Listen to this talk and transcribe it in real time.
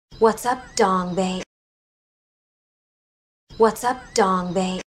What's up, dongbei? What's up,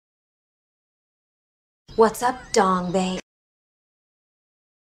 dongbei? What's up, dongbei?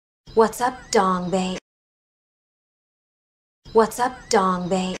 What's up, dongbei? What's up,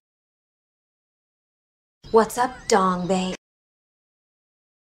 dongbei? What's up, dongbei?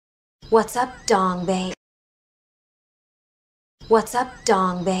 What's up, dongbei? What's up,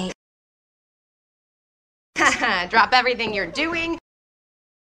 dongbei? Haha, drop everything you're doing.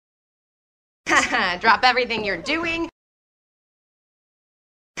 Haha, drop everything you're doing.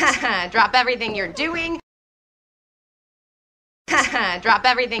 Haha, drop everything you're doing. Haha, drop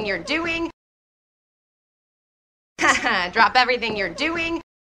everything you're doing. Haha, drop everything you're doing.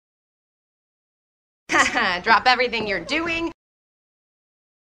 Haha, drop everything you're doing.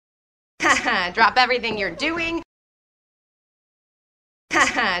 Haha, drop everything you're doing.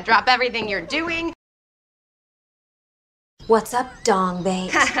 Haha, drop everything you're doing. What's up, dongbei?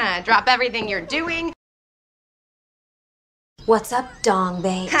 Haha, drop everything you're doing. What's up,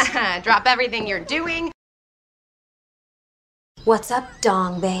 dongbei? Haha, drop everything you're doing. What's up,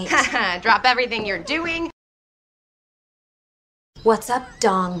 dongbei? Haha, drop everything you're doing. What's up,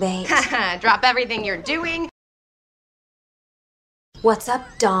 dongbei? Haha, drop everything you're doing. What's up,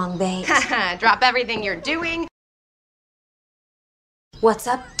 dongbei? Haha, drop everything you're doing. What's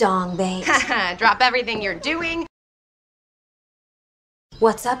up, dongbei? Haha, drop everything you're doing.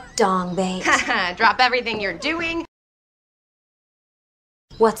 What's up, dongbei? Haha, drop everything you're doing.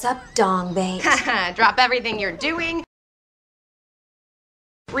 What's up, dongbei? Haha, drop everything you're doing.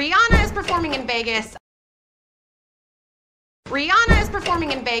 Rihanna is performing in Vegas. Rihanna is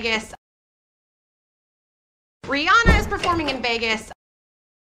performing in Vegas. Rihanna is performing in Vegas.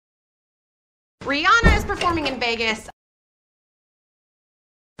 Rihanna is performing in Vegas.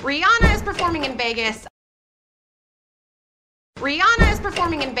 Rihanna is performing in Vegas. Rihanna is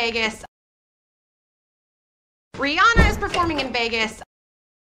performing in Vegas. Rihanna is performing in Vegas.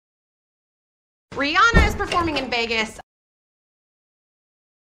 Rihanna is performing in Vegas.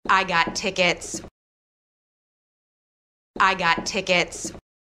 I got tickets. I got tickets.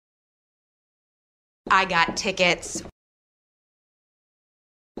 I got tickets.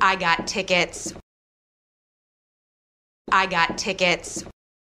 I got tickets. I got tickets.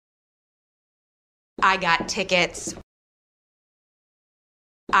 I got tickets.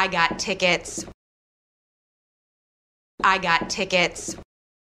 I got tickets. I got tickets.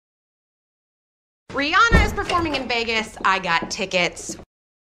 Rihanna is performing in Vegas. I got tickets.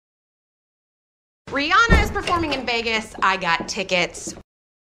 Rihanna is performing in Vegas. I got tickets.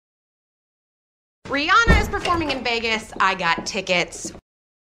 Rihanna is performing in Vegas. I got tickets.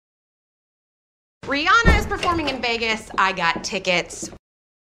 Rihanna is performing in Vegas. I got tickets.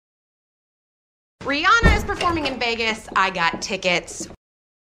 Rihanna is performing in Vegas. I got tickets.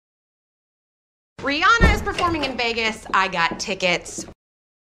 Rihanna is performing in Vegas. I got tickets.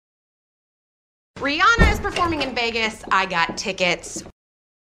 Rihanna is performing in Vegas. I got tickets.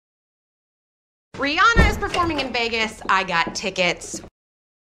 Rihanna is performing in Vegas. I got tickets.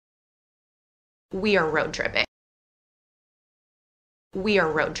 We are road tripping. We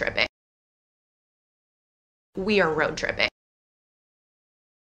are road tripping. We are road tripping.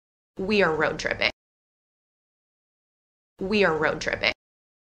 We are road tripping. We are road tripping.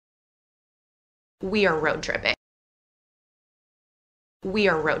 We are road tripping. We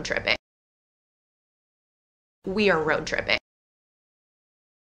are road tripping. We are road tripping.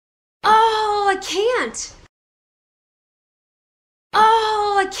 Oh, I can't.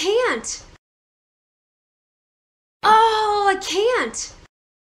 Oh, I can't. Oh, I can't.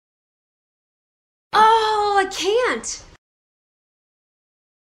 Oh, I can't.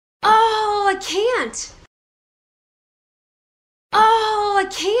 Oh, I can't. Oh, I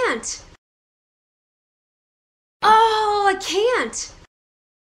can't. Oh, I can't.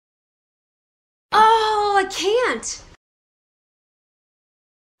 Oh, I can't.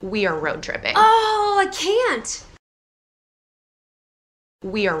 We are road tripping. Oh, I can't.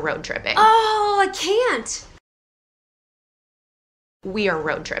 We are road tripping. Oh, I can't. We are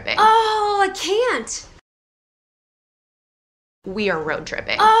road tripping. Oh, I can't. We are road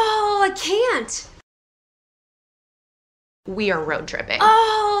tripping. Oh, I can't. We are road tripping.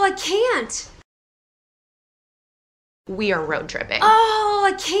 Oh, I can't. We are road tripping. Oh,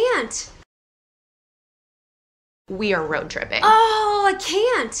 I can't. We are road tripping. Oh, I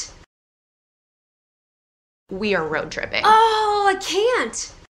can't. We are road tripping. Oh, I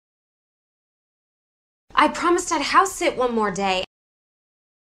can't. I promised I'd house sit one more day.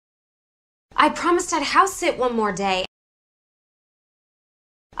 I promised I'd house sit one more day.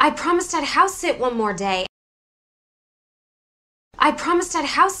 I promised I'd house sit one more day. I promised I'd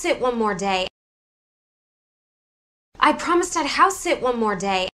house sit one more day. I promised I'd house sit one more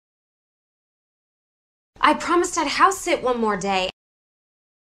day. I promised I'd house sit one more day.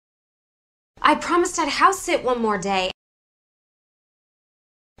 I promised I'd house sit one more day.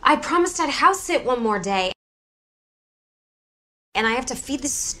 I promised I'd house sit one more day. And I have to feed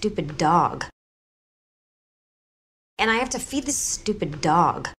this stupid dog. And I have to feed this stupid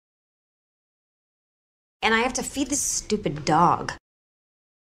dog. And I have to feed this stupid dog.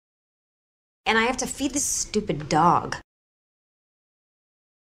 And I have to feed this stupid dog.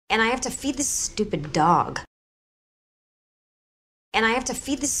 And I have to feed this stupid dog. And I have to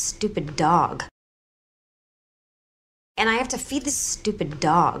feed this stupid dog. And I have to feed this stupid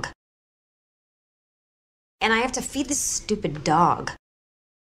dog. And I have to feed this stupid dog.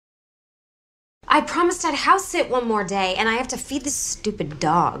 I promised I'd house sit one more day, and I have to feed this stupid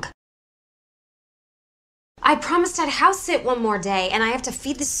dog. I promised I'd house sit one more day, and I have to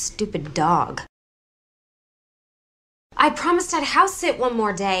feed this stupid dog. I promised I'd house sit one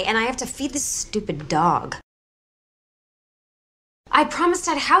more day, and I have to feed this stupid dog. I promised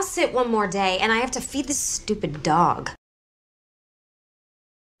I'd house sit one more day, and I have to feed this stupid dog.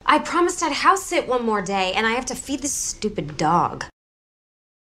 I promised I'd house sit one more day, and I have to feed this stupid dog.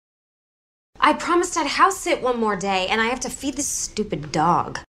 I promised I'd house sit one more day, and I have to feed this stupid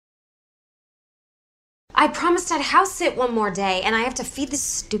dog. I promised I'd house sit one more day, and I have to feed this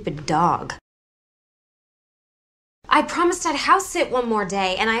stupid dog. I promised I'd house sit one more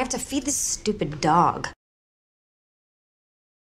day, and I have to feed this stupid dog.